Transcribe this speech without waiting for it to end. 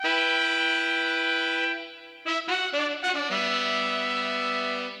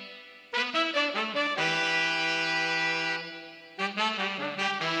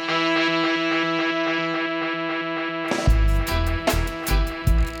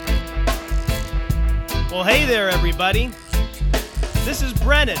Well, hey there, everybody. This is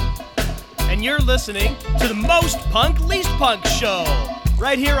Brennan, and you're listening to the Most Punk, Least Punk show,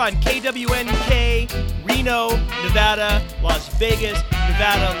 right here on KWNK, Reno, Nevada, Las Vegas,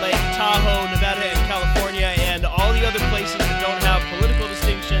 Nevada, Lake Tahoe, Nevada, and California, and all the other places that don't have political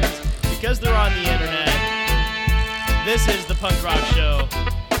distinctions because they're on the internet. This is the punk rock show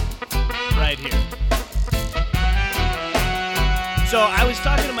right here. So I was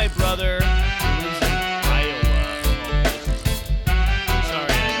talking to my brother who lives in Iowa.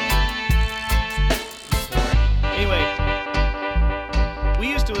 Sorry, Iowa. Anyway, we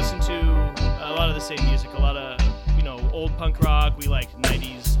used to listen to a lot of the same music, a lot of, old punk rock. We liked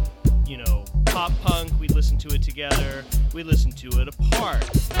 90s, pop punk. We listened to it together. We listened to it apart.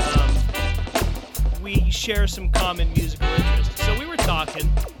 We share some common musical interests. So we were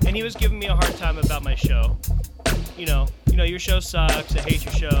talking, and he was giving me a hard time about my show. Your show sucks, I hate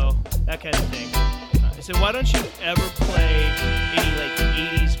your show, that kind of thing. I said, why don't you ever play any,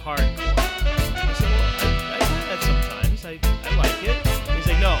 80s hardcore? I said, well, I do that sometimes, I like it. He's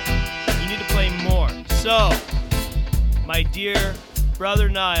like, no, you need to play more. So, my dear brother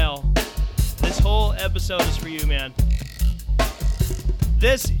Niall, this whole episode is for you, man.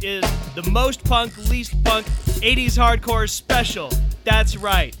 This is the Most Punk, Least Punk 80s Hardcore Special. That's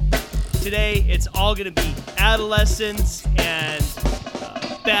right. Today, it's all going to be Adolescents and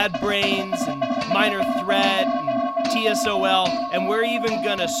Bad Brains and Minor Threat and TSOL. And we're even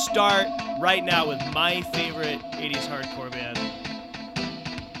going to start right now with my favorite 80s hardcore band.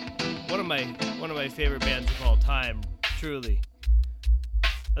 One of my favorite bands of all time, truly.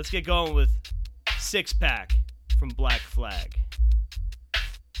 Let's get going with Six Pack from Black Flag.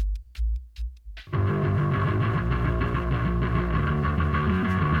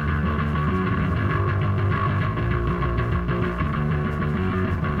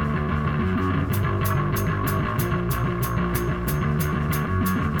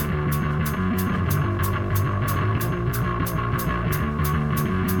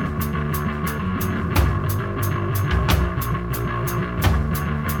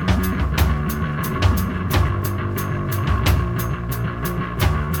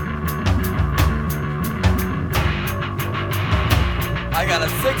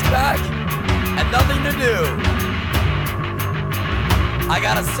 I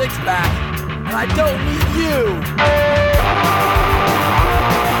got a six-pack, and I don't need you.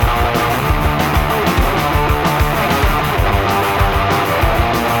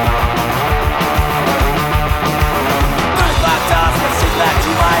 35 times for six-pack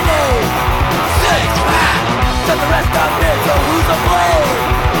to my name. Six-pack, set the rest up here, so who's to blame?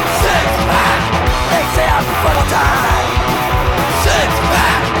 Six-pack, they say I'm a funny time.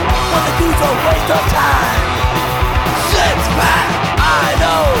 Six-pack, what they do's a waste of time. Six-pack, I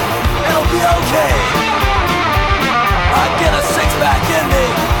know, it'll be okay. I get a six-pack in me,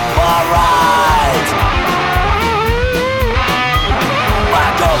 alright. My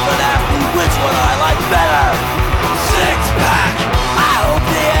girlfriend asked me which one I like better. Six-pack, I hope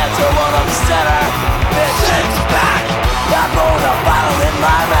the answer won't upset her. It's six-pack, I'm blowing a bottle in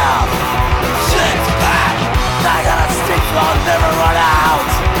my mouth. Six-pack, I got a stick so I'll never run out.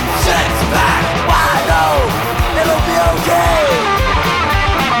 Six-pack, I know, it'll be okay.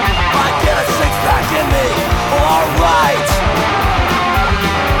 I get a six-pack in me, alright.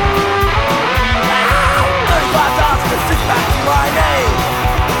 35 for six-pack to my name.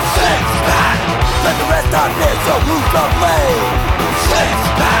 Six-pack, let the rest on this, so who's to blame?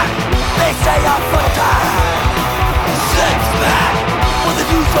 Six-pack, they say I'm full time. Six-pack, well the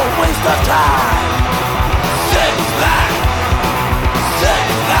use a waste of time. Six-pack,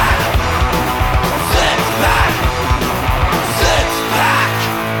 six-pack, six-pack, six-pack.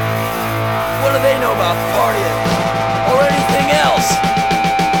 What do they know about partying or anything else?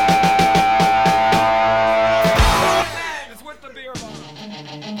 It's with the beer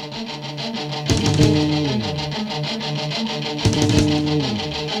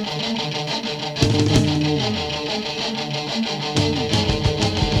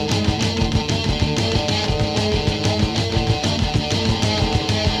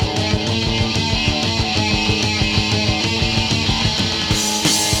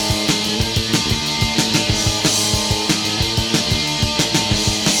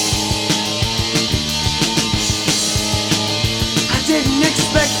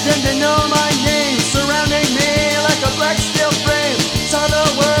them to know my name, surrounding me like a black steel frame. Saw the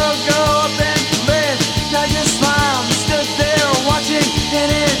world go up in flames. I just smiled and stood there watching, and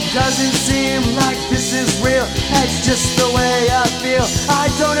it doesn't seem like this is real. That's just the way I feel.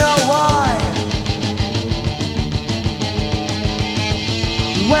 I don't know why.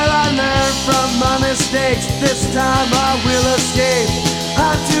 Well, I learned from my mistakes. mistakes. This time I will escape.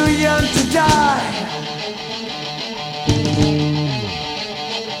 I'm too young to die.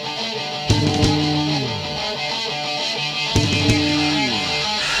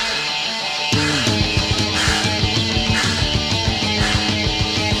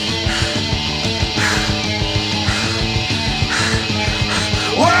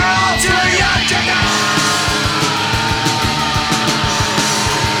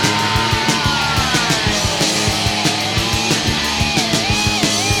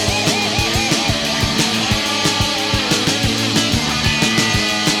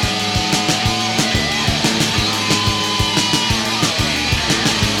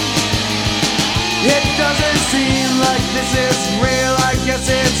 It doesn't seem like this is real. I guess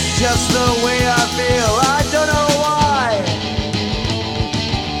it's just the way I feel. I don't know why.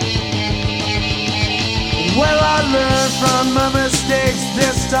 Well, I learned from my mistakes.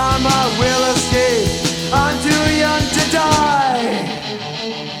 This time I will escape. I'm too young to die.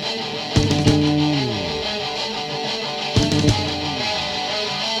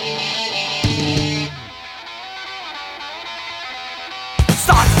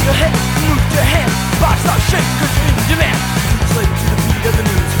 Start your head, move your hand. Body start shaking cause you're in demand. Slave to the beat of the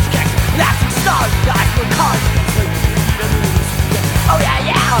news. You can't lasting stars, you got for cars. Slave to the beat of the news. Oh yeah,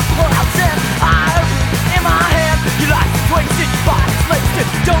 yeah, pull out sin. I in my hand. You like to wasted your body, slave stiff.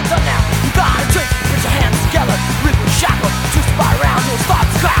 Don't done now. You gotta drink. Put your hands together. Rip and shackle. Twist your body around. You'll start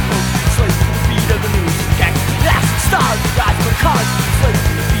to crackle. Slave to the beat of the news. You can't lasting stars, you got for cars. Slave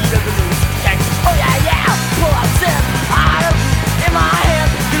to the beat of the news. You can't. Oh yeah, yeah, pull out sin. I in my hand.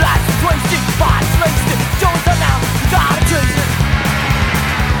 You like to wasted your body, slave stiff. Don't done now. You gotta chase it.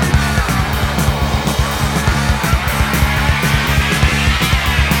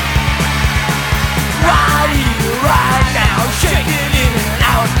 Right here, right now, shake it in and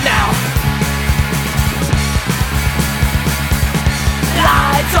out now.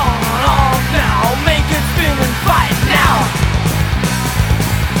 Lights on, off now, make it spin and fight now.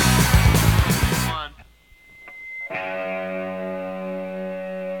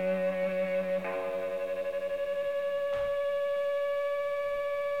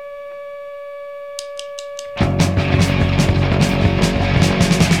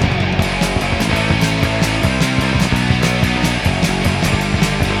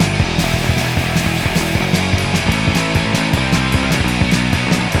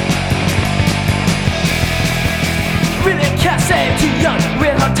 Say too young,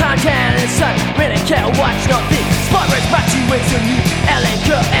 with no time, can and sun. Really can't watch nothing. Spot race back to ways to me. LA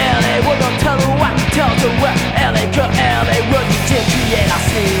girl, LA, we're gonna tell her what, tell her what. LA girl, LA, we're gonna create our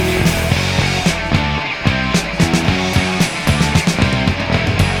scene.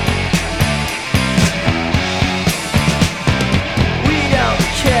 We don't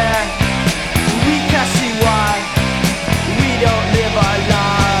care, we can see why. We don't live our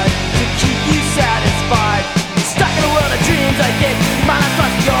lives to keep you satisfied. Stuck in a world of dreams I get. My life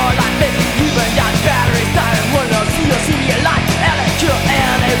starts your life, baby. You burn down batteries, dying. Wanna see you see me alive. LA girl,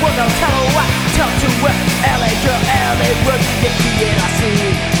 LA, wanna tell her what, tell her what. LA girl, LA, we're gonna create our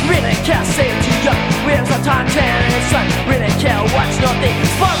scene. Really can't say it too young. We have some time, tan and sun. Really can't watch nothing.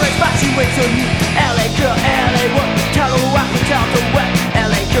 Spot race back to wait till you. LA girl, LA, we're tell her what, tell her what.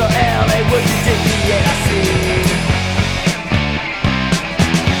 LA girl, LA, we're gonna create our scene.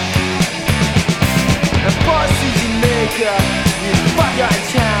 The bossy maker, you fuck out of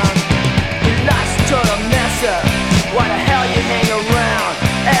town. Your life's a total mess up. Why the hell you hang around?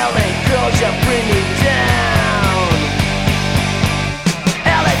 LA girls, you bring me down.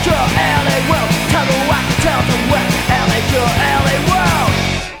 LA girl, LA world, tell them what, tell them what. LA girl, LA world.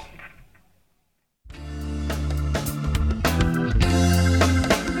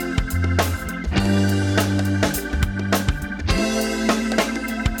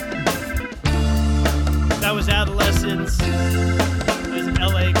 That was Adolescence. That was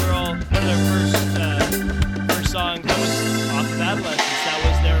LA Girl. One of their first songs. That was off of Adolescence. That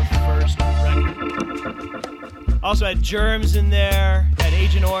was their first record. Also had Germs in there. Had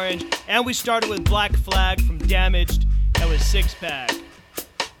Agent Orange. And we started with Black Flag from Damaged. That was Six Pack.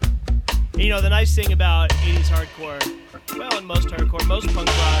 And you know, the nice thing about 80s hardcore, well, and most hardcore, most punk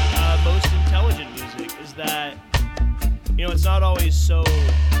rock, most intelligent music, is that, you know, it's not always so,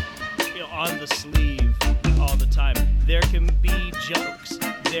 you know, on the sleeve all the time. There can be jokes.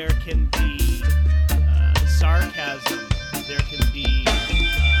 There can be sarcasm. There can be,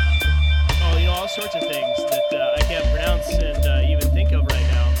 oh, you know, all sorts of things that I can't pronounce and even think of right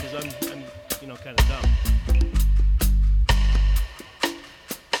now because I'm, you know, kind of dumb.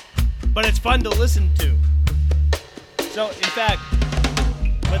 But it's fun to listen to. So, in fact,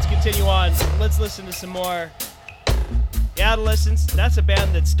 let's continue on. Let's listen to some more. The Adolescents, that's a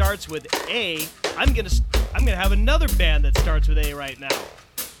band that starts with A. I'm gonna have another band that starts with A right now.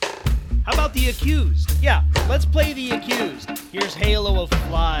 How about The Accused? Yeah, let's play The Accused. Here's Halo of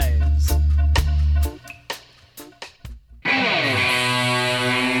Flies.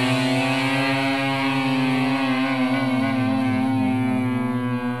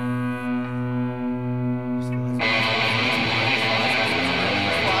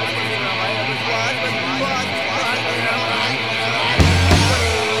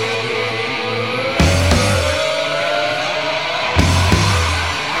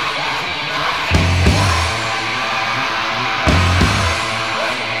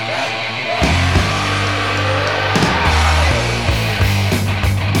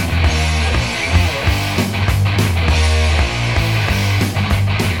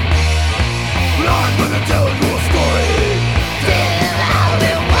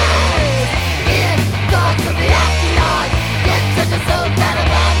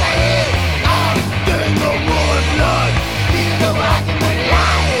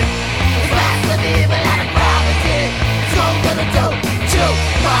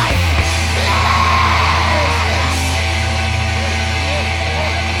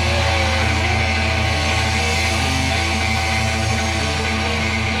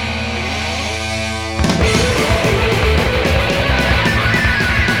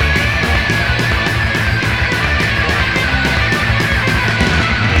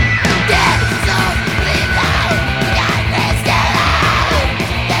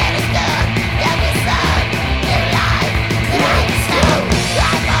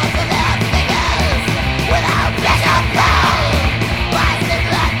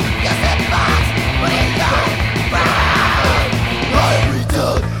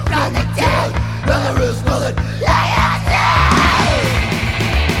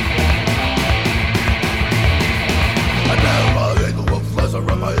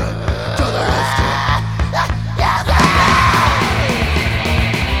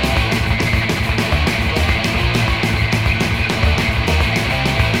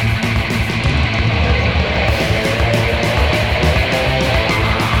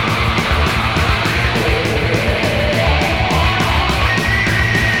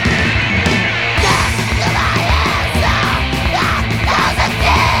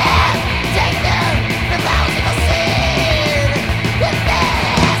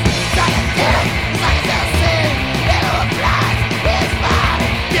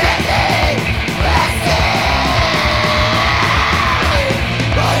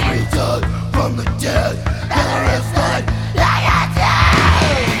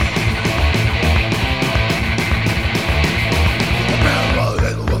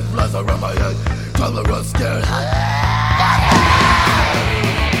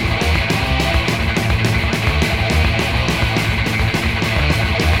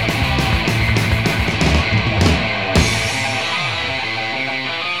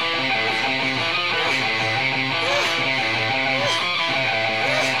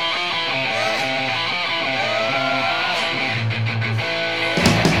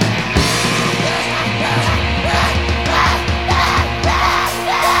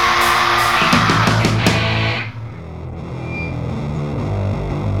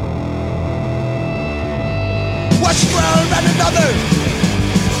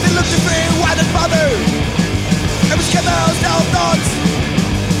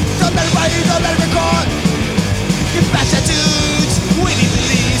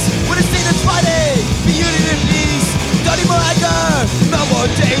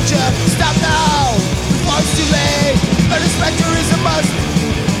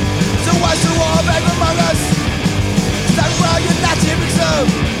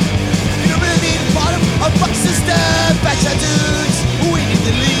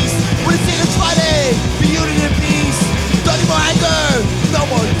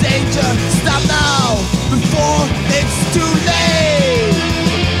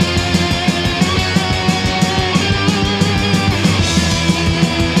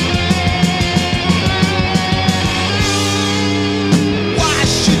 Why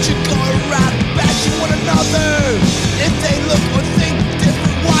should you go around bashing one another? If they look or think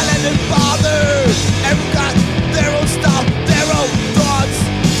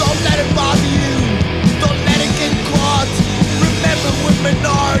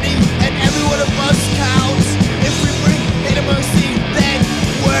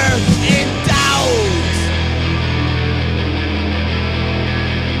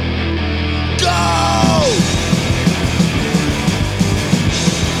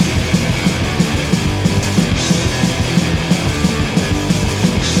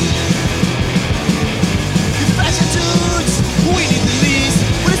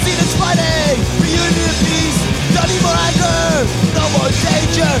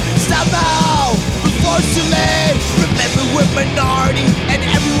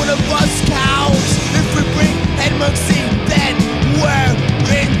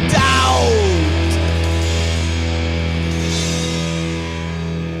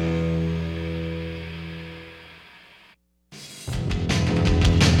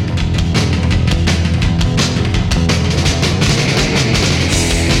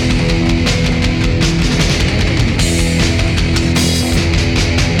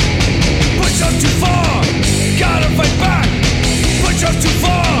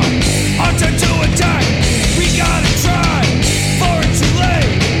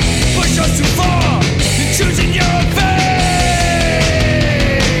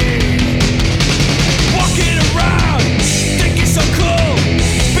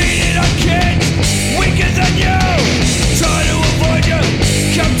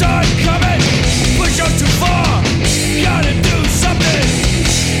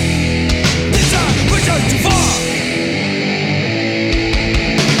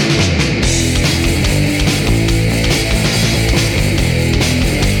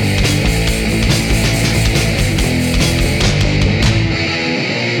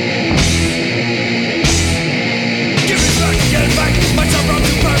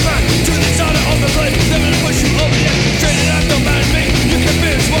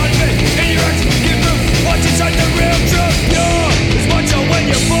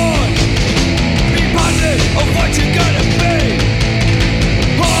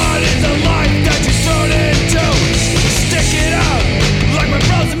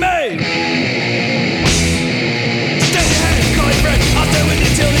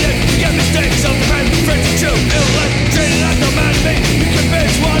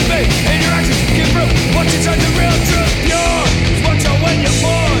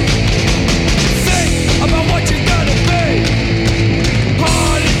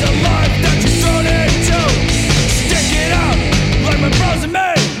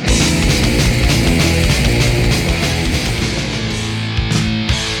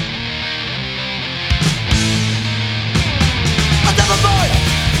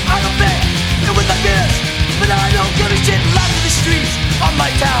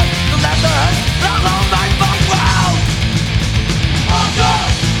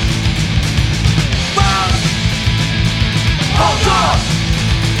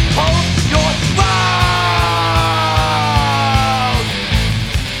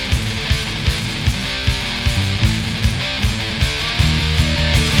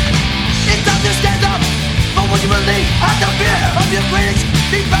Have no fear of your critics.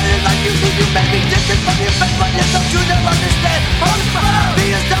 Be better like you think you may be distant from your best, but it's up to them understand. Hold fire, be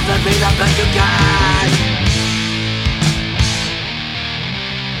yourself and be the best you can.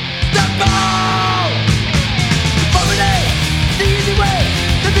 Step out! Formulate the easy way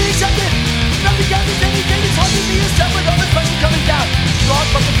to be accepted. Nothing else is anything. It's hard to be yourself with all the pressure coming down.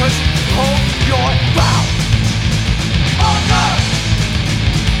 Strong from the curse, hold your ground. Honor!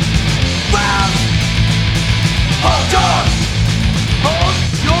 Ground! Hold on! Hold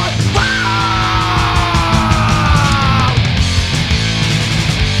your ground!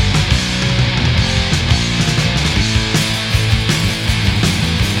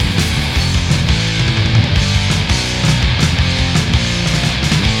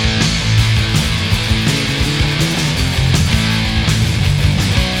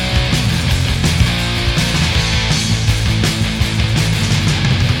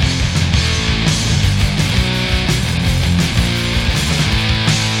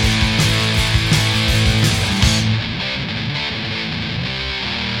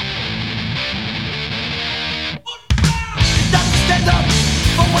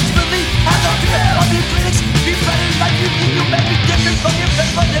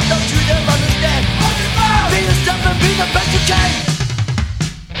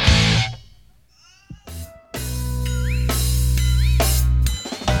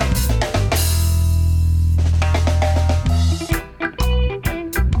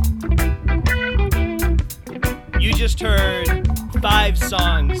 You just heard 5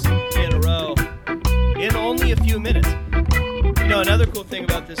 songs in a row in only a few minutes. You know, another cool thing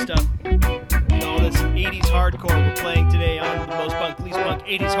about this stuff, all this 80s hardcore we're playing today on the Most Punk, Least Punk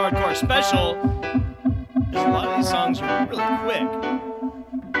 80s Hardcore Special, is a lot of these songs are really quick.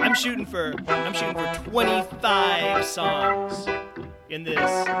 I'm shooting for 25 songs in this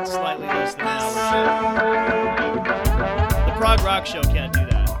slightly less than an hour show. The prog rock show can't do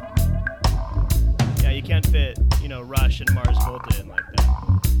that. Yeah, you can't fit, Rush and Mars Volta in like that.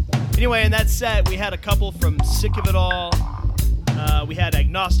 Anyway, in that set, we had a couple from Sick of It All. We had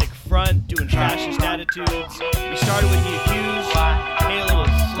Agnostic Front doing Fascist Attitudes. We started with The Accused, Halo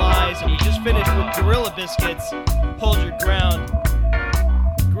with Flies, and we just finished with Gorilla Biscuits, Hold Your Ground.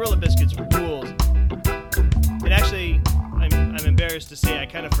 Gorilla Biscuits rules. And actually, I'm embarrassed to say I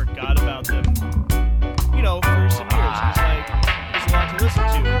kind of forgot about them, for some years, because there's a lot to listen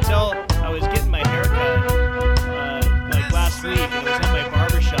to. Until I was getting my haircut, last week, and I was at my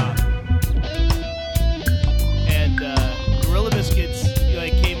barbershop. And Gorilla Biscuits,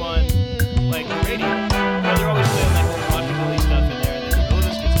 came on, the radio. They're always playing, rockabilly stuff in there, and then Gorilla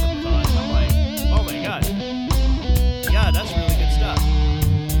Biscuits comes on, and I'm like, oh my god. Yeah, that's really good stuff.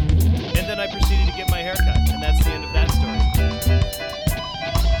 And then I proceeded to get my haircut, and that's the end of that story.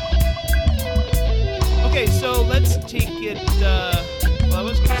 Okay, so let's take it, I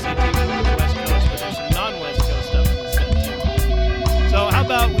was going to say take it to the West Coast, but there's some non-West Coast stuff in the set too. So how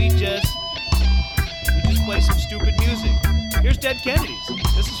about we just play some stupid music. Here's Dead Kennedys.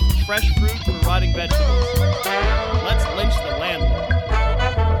 This is Fresh Fruit for Rotting Vegetables. Let's lynch the landlord.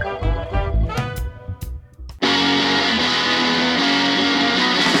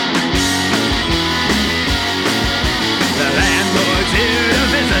 The landlord's here to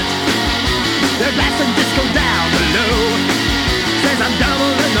visit. They're blasting disco down below. Says I'm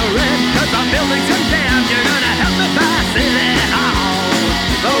doubling the rent cause our building's condemned. You're gonna help me buy City Hall.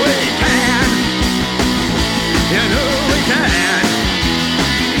 Oh, we can. You know we can.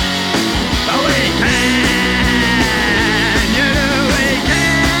 Oh, we can. You know we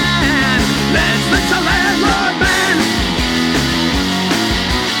can. Let's fix the landlord man.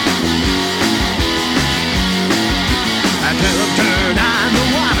 I tell him turn on the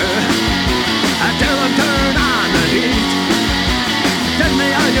water. I tell him turn on the heat. Tell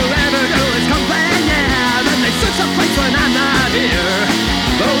me all you ever do is complain, yeah. Then they switch the place when I'm not here.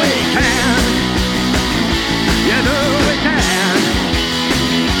 But we can. You know we can.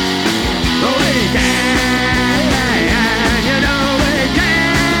 But we can. You know we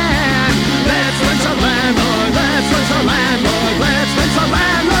can. Let's fix the landlord. Let's fix the landlord. Let's fix the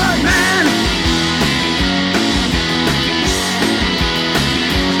landlord man.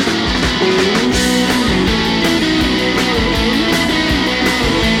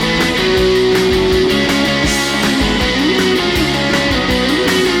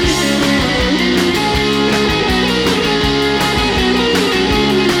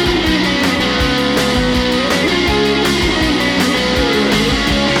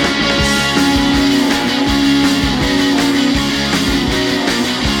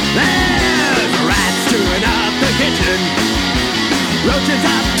 Roaches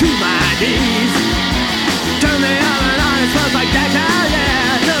up to my knees. Turn the oven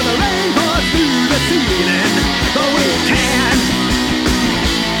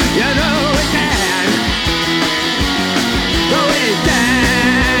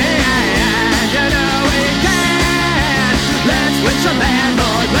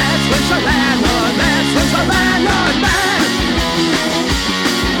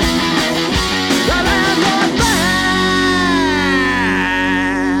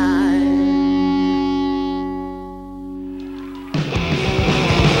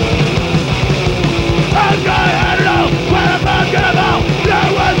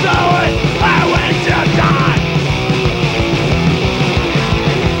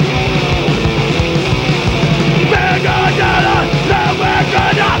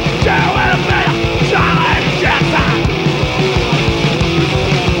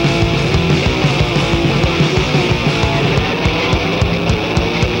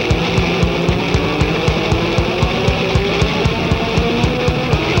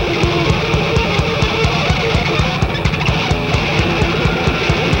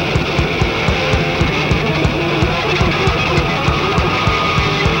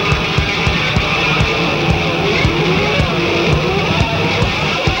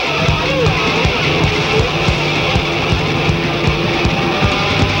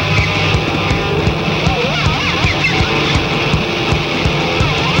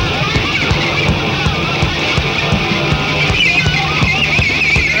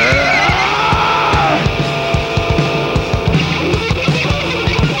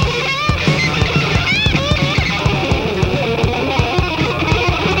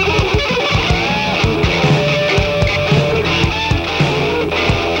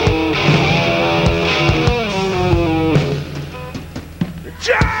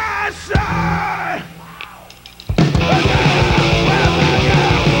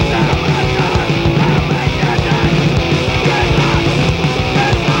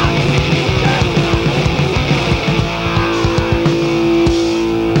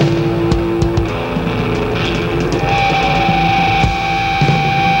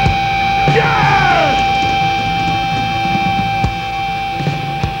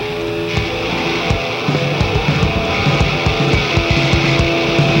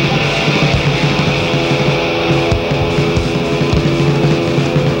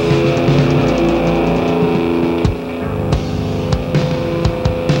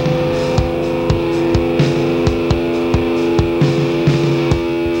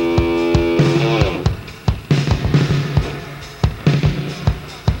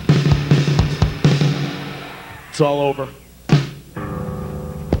It's all over.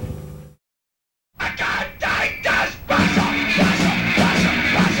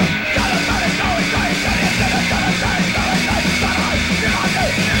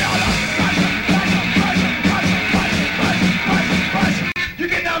 You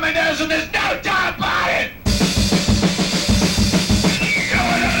get down my nerves and there's no time about it.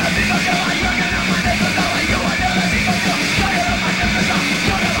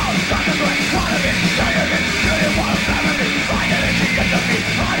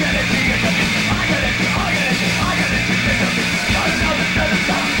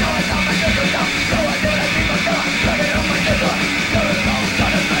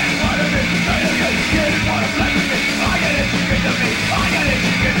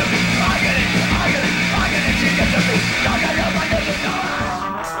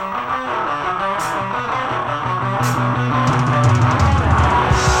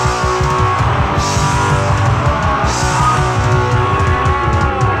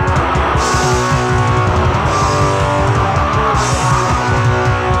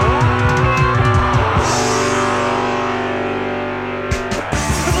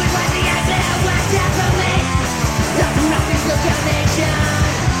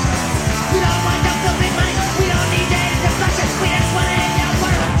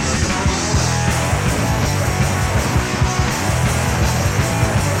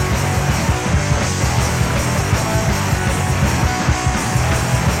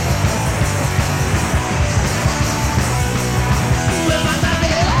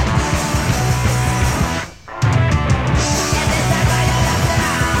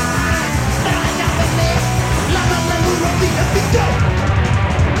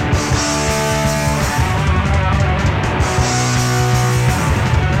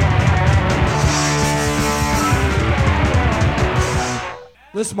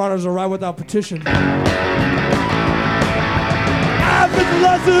 This monitor's a right without petition. I've been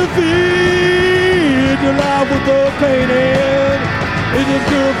philosophy into life with the painting. It's just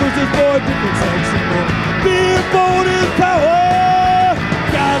girl versus boy, different sex and more. Being born is power.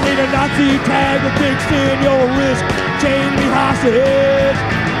 God need a Nazi tag affixed in your wrist. Chain me hostage.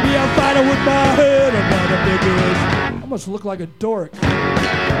 Me, I'm fighting with my head. I'm not a biggest. I must look like a dork.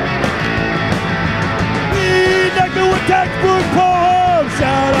 Nectar with textbook poems.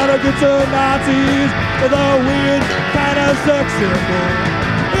 Shout out against the Nazis with a weird kind of sex symbol.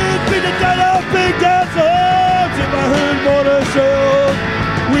 It's been a ton of big dancers in my hood motor shows.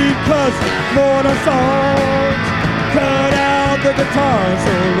 We cuss more than songs. Cut out the guitar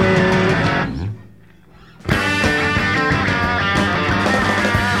solos.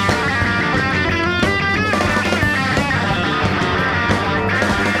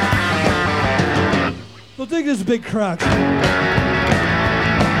 So think this big crux.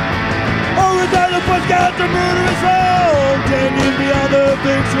 Oh, the dollar bus got the murderous home. 10 years beyond the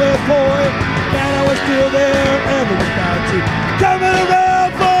big sweat point. And I was still there ever without you. Coming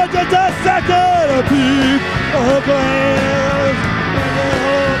around for just a second. A peek of her glance. And they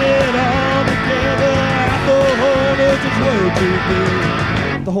hold it all together. The wholeness is way too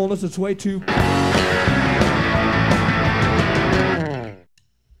big. The wholeness is way too big.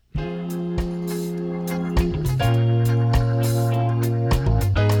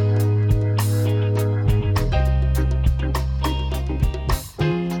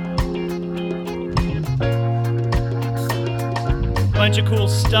 Bunch of cool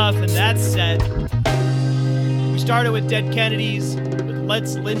stuff in that set. We started with Dead Kennedys with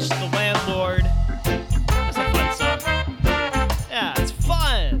Let's Lynch the Landlord. That's a fun song. Yeah, it's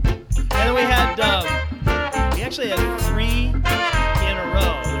fun. And then we had, we actually had 3 in a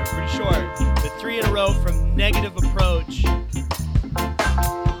row. They were pretty short. The 3 in a row from Negative Approach.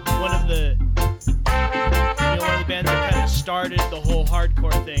 One of the bands that kind of started the whole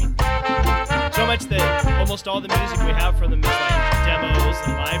hardcore thing. So much that almost all the music we have from them is like demos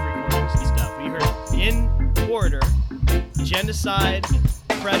and live recordings and stuff. We heard In Order, Genocide,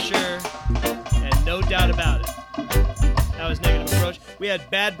 Pressure, and No Doubt About It. That was Negative Approach. We had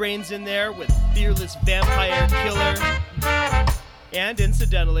Bad Brains in there with Fearless Vampire Killer. And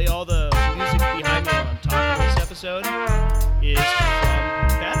incidentally, all the music behind me while I'm talking this episode is from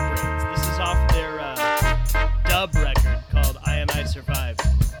Bad Brains. This is off their dub record called I Am I Survive.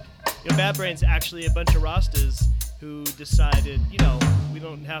 You know, Bad Brains actually a bunch of Rastas who decided, you know, we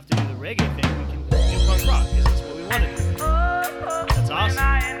don't have to do the reggae thing, we can do punk rock because that's what we want to do. That's awesome.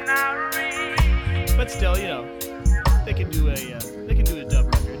 But still, you know, they can do a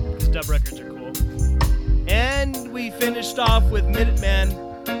dub record because dub records are cool. And we finished off with Minuteman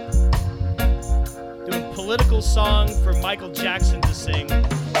doing Political Song for Michael Jackson to sing, which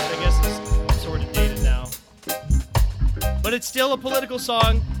I guess is sort of dated now. But it's still a political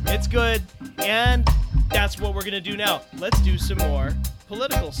song, it's good, and that's what we're gonna do now. Let's do some more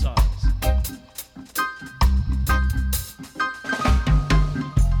political songs.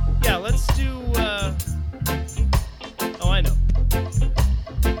 Yeah, let's do, oh, I know.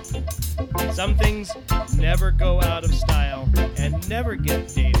 Some things never go out of style and never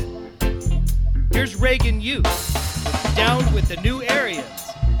get dated. Here's Reagan Youth, Down with the New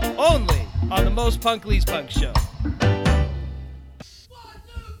Areas, only on the Most Punk Least Punk show.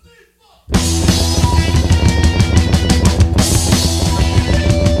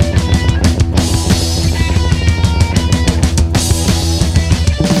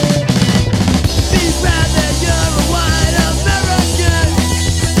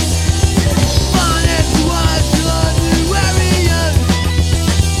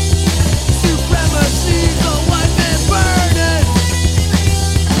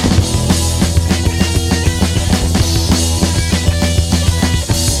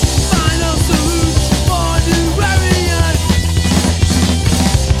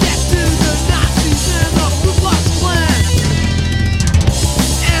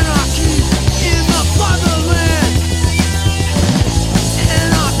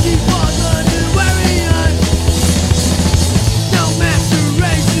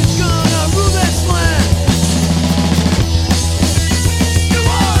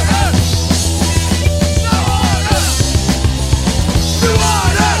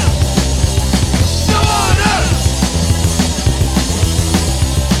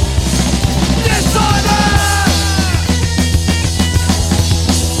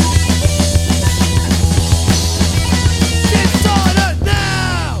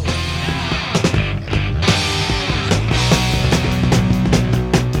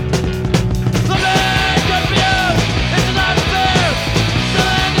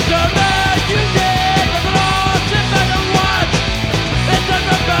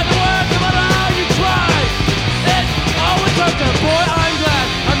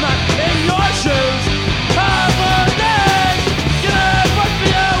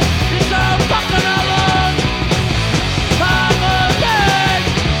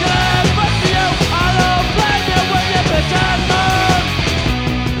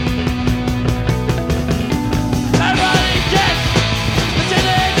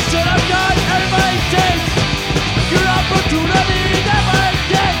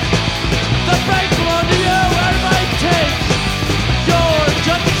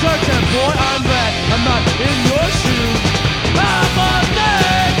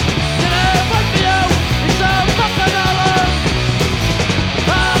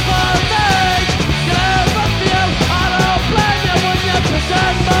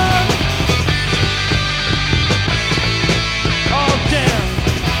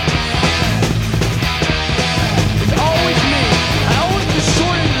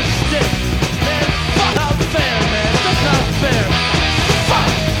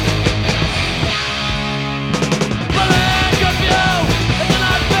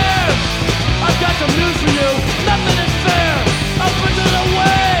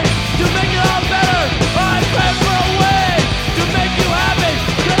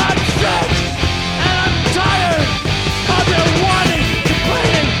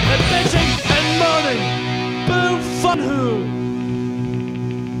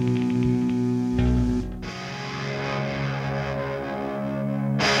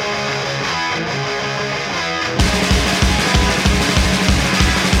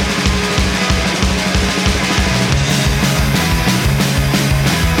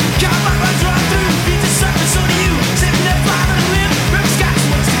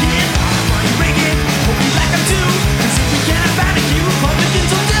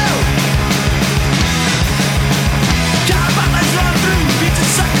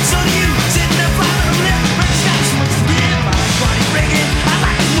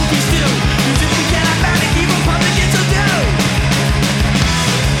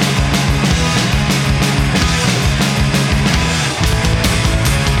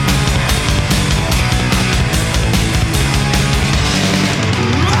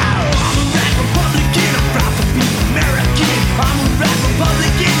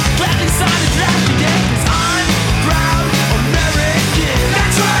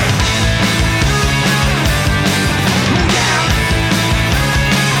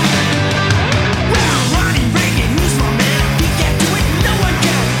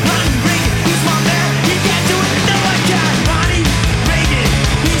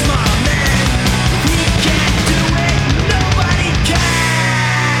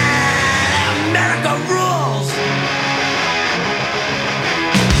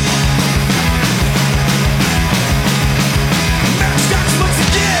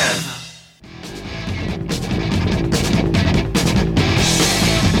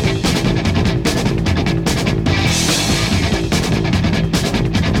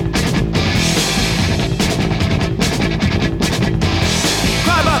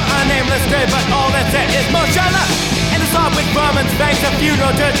 things a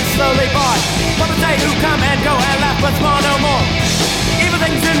funeral churches slowly by. But they who come and go and laugh but smile no more. Evil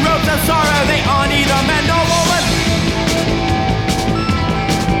things in robes of sorrow, they are neither man nor woman.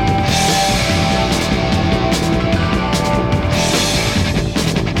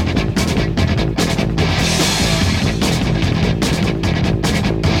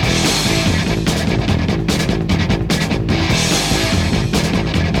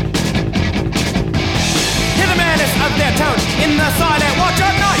 In the silent watch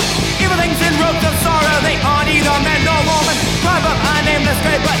of night, evil things in robes of sorrow, they are neither man nor woman. Drive up a nameless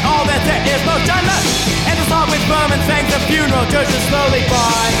grave, but all that's there is motionless. And to start with vermin fangs, the funeral churches slowly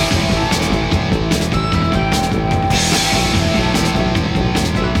by.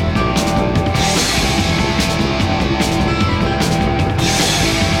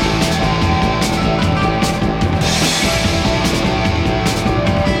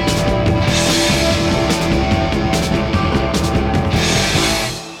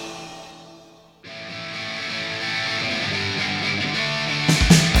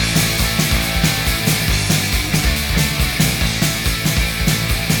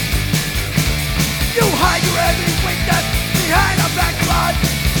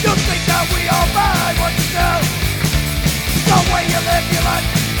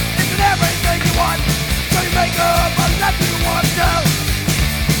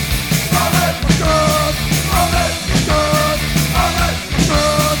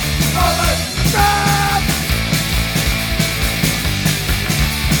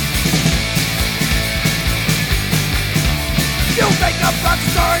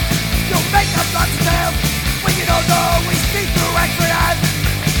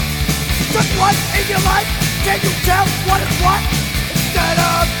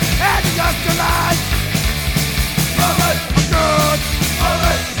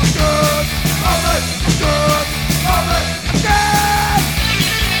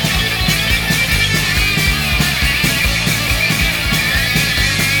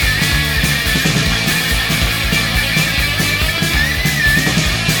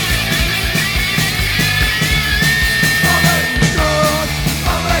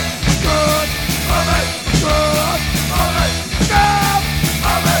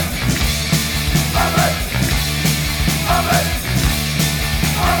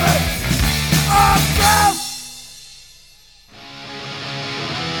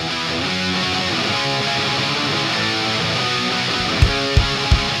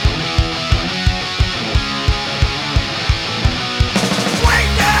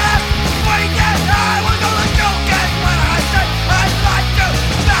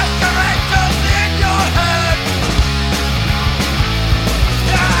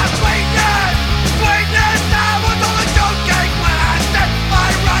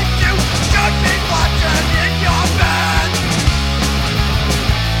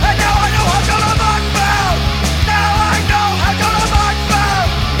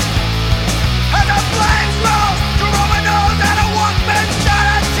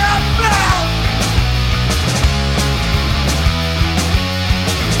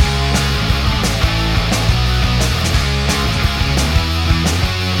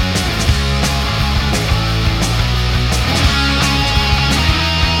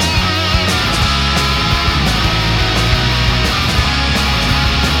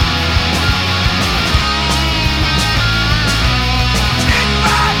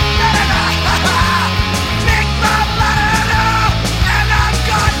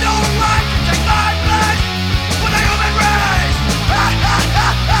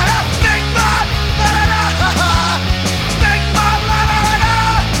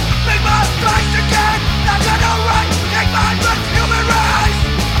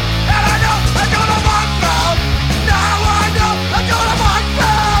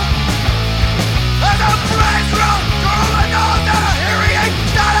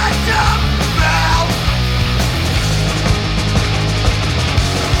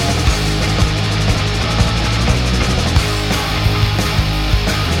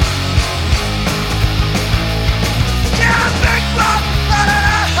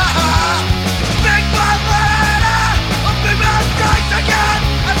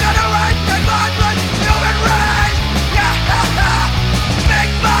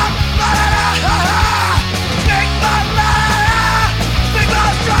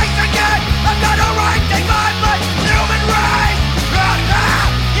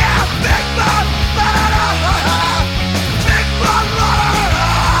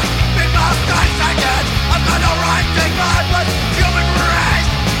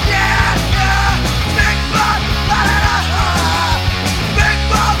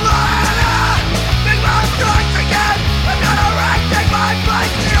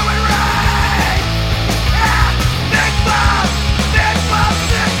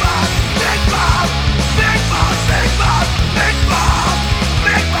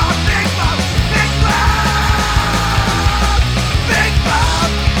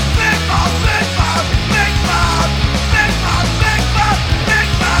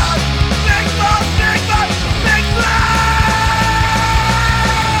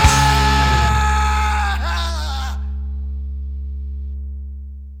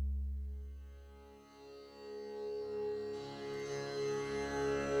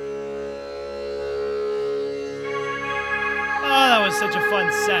 such a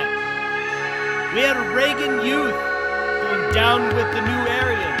fun set. We had Reagan Youth doing Down with the New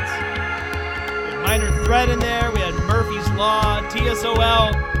Aryans. We had Minor Threat in there. We had Murphy's Law,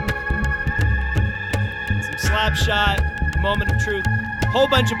 TSOL, some Slapshot, Moment of Truth, a whole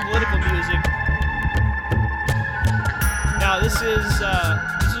bunch of political music. Now this is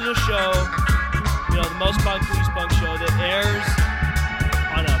a show, the Most Punk Least Punk show that airs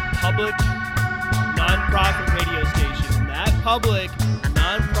on a public non-profit radio station. That public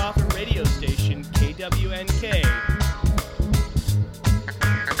non-profit radio station, KWNK,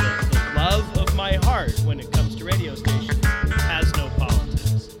 the love of my heart when it comes to radio stations, has no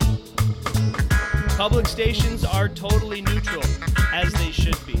politics. Public stations are totally neutral, as they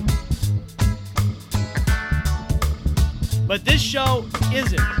should be. But this show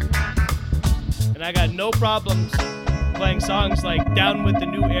isn't. And I got no problems playing songs like Down with the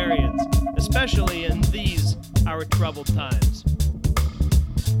New Aryans, especially in these, our troubled times.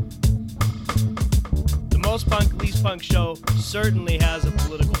 The Most Punk, Least Punk show certainly has a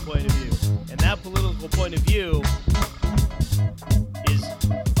political point of view. And that political point of view is,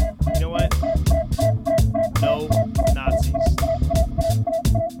 you know what? No Nazis.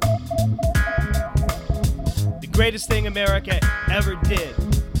 The greatest thing America ever did,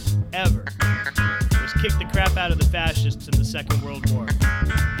 ever, was kick the crap out of the fascists in the Second World War.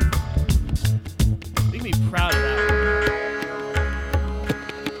 We can be proud of that.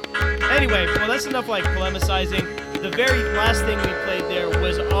 Anyway, well, that's enough like polemicizing. The very last thing we played there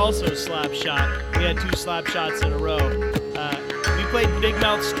was also Slapshot. We had 2 Slapshots in a row. We played Big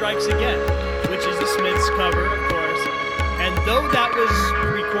Mouth Strikes Again, which is the Smiths cover, of course. And though that was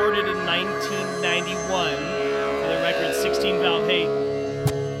recorded in 1991, the record 16 Valve Hate,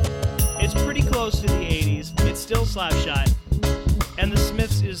 it's pretty close to the 80s. It's still Slapshot. And the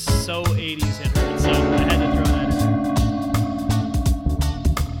Smiths is so 80s it hurts, so I had to throw that in there.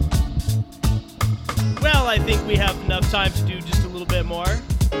 Well, I think we have enough time to do just a little bit more.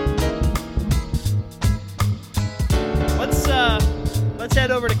 Let's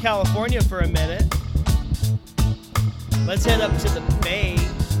head over to California for a minute. Let's head up to the Bay.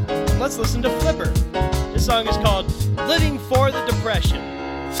 And let's listen to Flipper. This song is called Living for the Depression.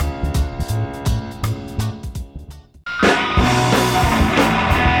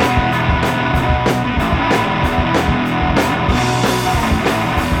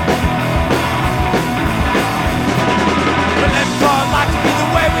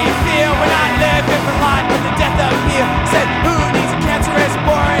 Said, who needs a cancerous,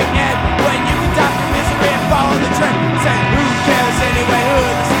 boring end when you can die from misery and follow the trend? Said, who cares anyway? Who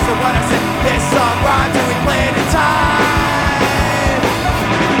listens to what I said? This song rhymes and we play it in time.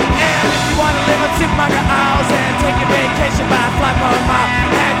 And if you want to live on supermarket aisles and take a vacation by a fly per mile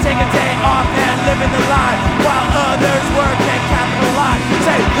and take a day off and live in the line while others work and capitalize.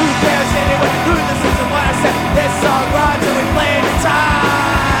 Say, who cares anyway? Who listens to what I said? This song rhymes and we play it in time.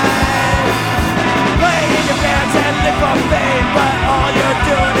 Play in your bands and live for fame, but all you're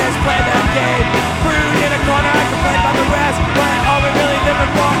doing is play that game. Brewed in a corner, I complain about the rest, but all we're really living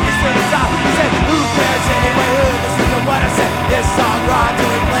for is to the top. I said, who cares anyway? Who listens to what I said? This song rhymes and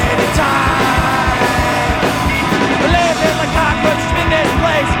we play it in time. We're living like cockroaches in this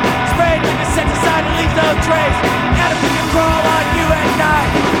place, sprayed with insecticide and leaves no trace. And if we can crawl on you at night,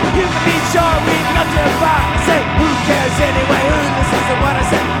 you can be sure we've nothing to fight. I say, who cares anyway? Who listens to what I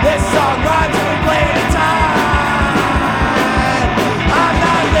said? This song rhymes and we play it in time. I'm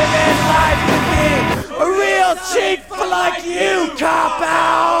not living life to be a real chief like you, cop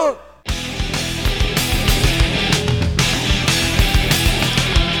out.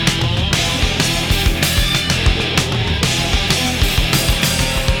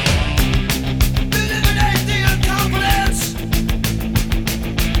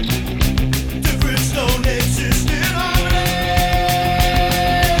 Difference don't exist in harmony.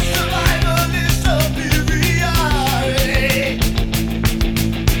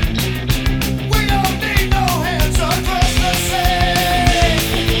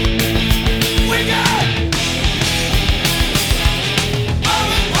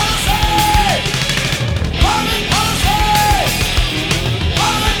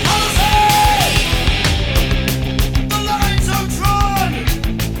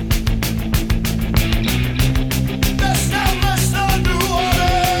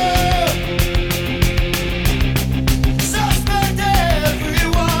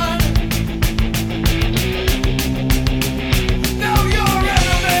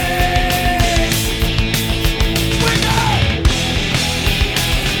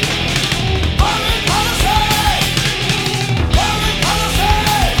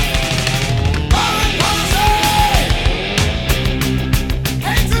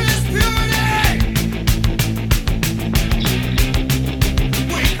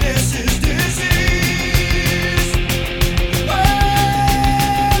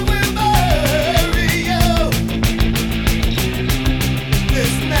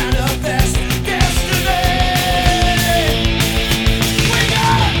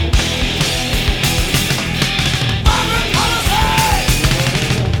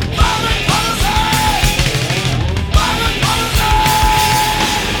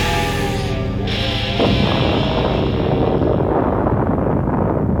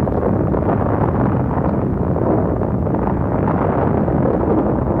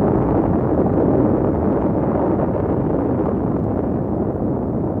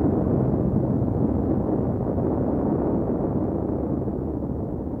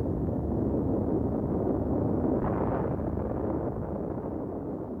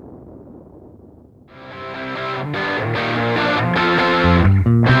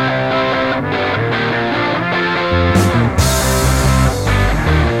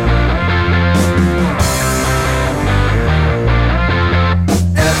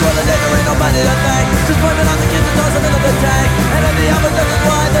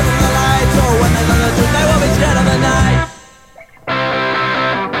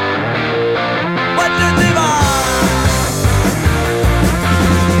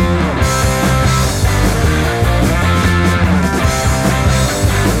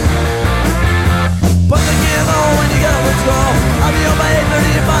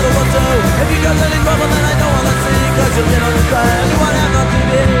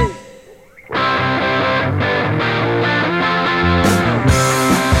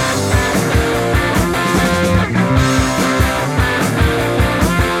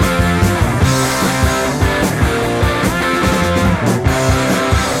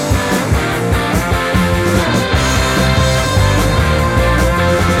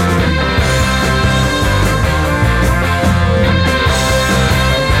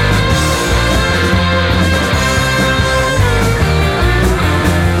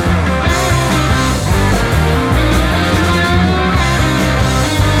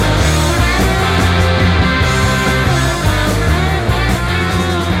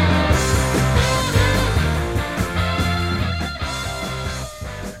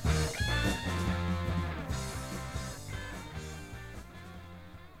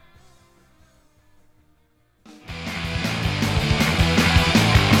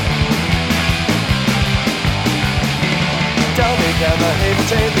 can the hateful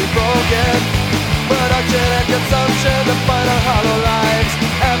chains be broken? Production and consumption define our hollow lives.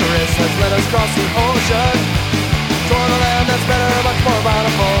 Avarice has led us across the ocean toward a land that's better, much more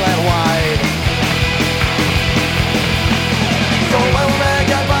bountiful and wide. So when will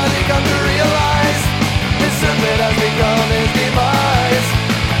mankind finally come to realize his serpent has become his demise?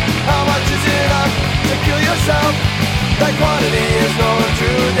 How much is enough to kill yourself? That quantity is known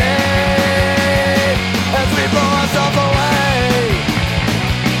today as we blow ourselves away.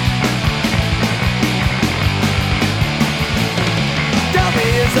 Tell me,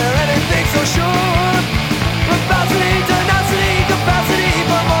 is there anything so sure? Capacity, tenacity, capacity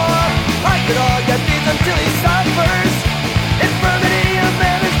for more. Like the dog that feeds until he suffers. Infirmity of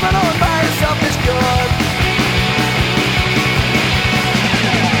man is run on by a selfish cure.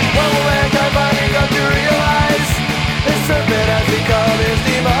 When will mankind finally come to realize his serpent has become his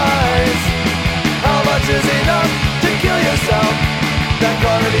demise? How much is enough to kill yourself? That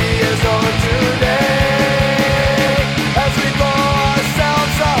quantity is known today as we blow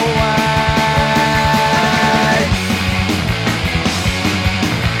ourselves away.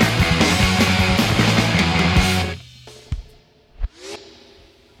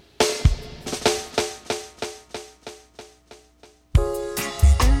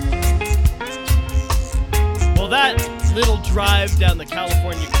 Well, that little drive down the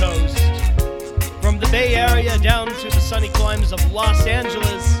California coast, from the Bay Area down to the sunny climes of Los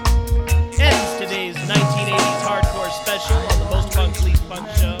Angeles, ends today's 1980s hardcore special on the Most Punk Least Punk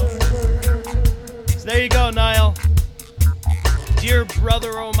show. So there you go, Niall. Dear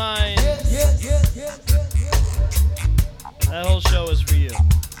brother o' mine. That whole show is for you.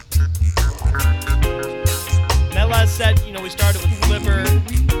 And that last set, we started with Flipper,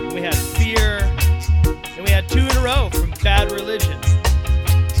 we had Fear, and we had two in a row from Bad Religion.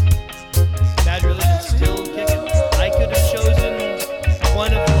 Bad Religion's still kicking. I could have chosen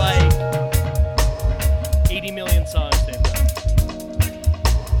one of 80 million songs they've done.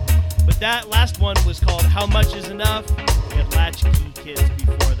 But that last one was called How Much Is Enough. We had Latchkey Kids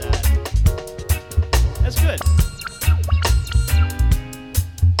before that. That's good.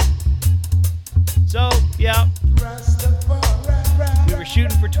 So, yeah. We were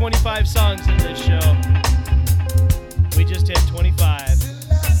shooting for 25 songs in this show. We just hit 25.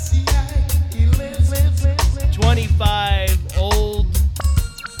 25 old,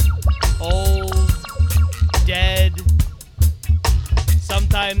 dead,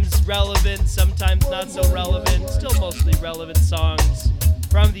 sometimes relevant, sometimes not so relevant, still mostly relevant songs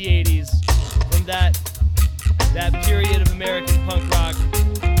from the 80s, from that period of American punk rock,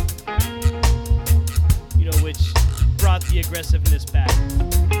 which brought the aggressiveness back.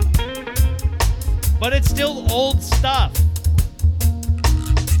 But it's still old stuff.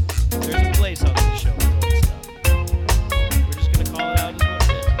 There's a place on this show for old stuff. We're just going to call it out as what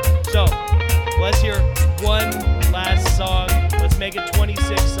it is. So, let's hear one last song. Let's make it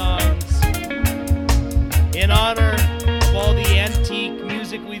 26 songs. In honor of all the antique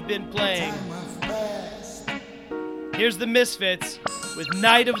music we've been playing. Here's the Misfits with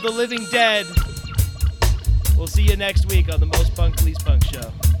Night of the Living Dead. We'll see you next week on the Most Punk Least Punk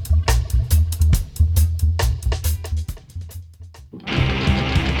show.